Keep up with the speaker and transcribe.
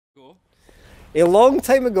Go. A long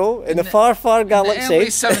time ago, in a far, far galaxy. In the early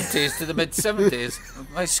 70s to the mid 70s,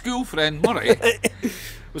 my school friend Murray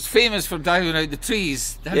was famous for diving out the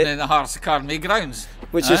trees down in the Hearts Academy grounds.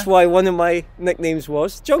 Which is why one of my nicknames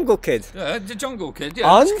was Jungle Kid. Yeah, the Jungle Kid,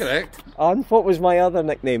 yeah, that's correct. And what was my other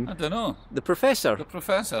nickname? I don't know. The Professor. The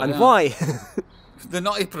Professor, And why? The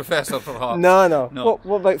Naughty Professor, perhaps. No.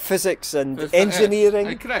 What about physics and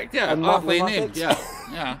engineering? Correct, yeah. And Aptly named, mathematics?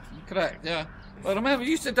 yeah, correct, yeah. Well, remember, you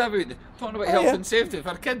used to dive out, talking about health and safety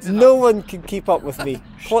for kids. And no one can keep up with me.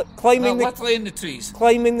 Climbing literally in the trees.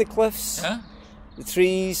 Climbing the cliffs, Yeah. the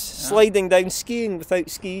trees, sliding down, skiing without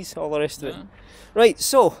skis, all the rest of it. Right,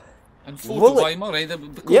 so. And photo by Murray, the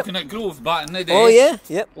Coconut Grove back in the day. Oh yeah,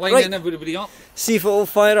 yep. Lining everybody up. See if it will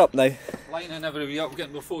fire up now. Lining everybody up,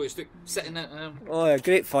 getting their photos, sitting at Oh yeah,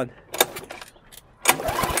 great fun.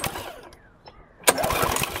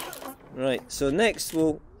 Right, so next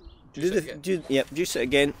we'll juice it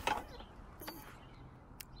again.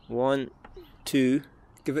 1, 2.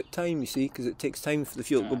 Give it time, you see, because it takes time for the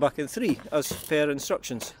fuel to go back in 3, as per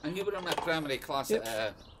instructions. And you were in my primary class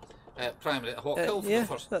at primary at Hawk Hill for the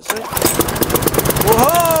first. That's right.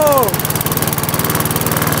 Whoa!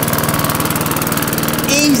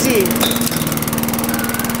 Easy.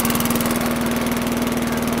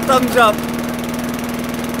 Thumbs up.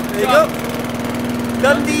 There you go.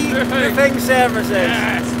 Dundee Roofing Services.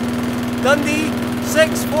 Yes. Dundee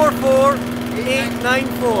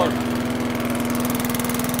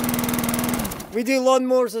 644894. We do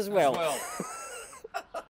lawnmowers as well.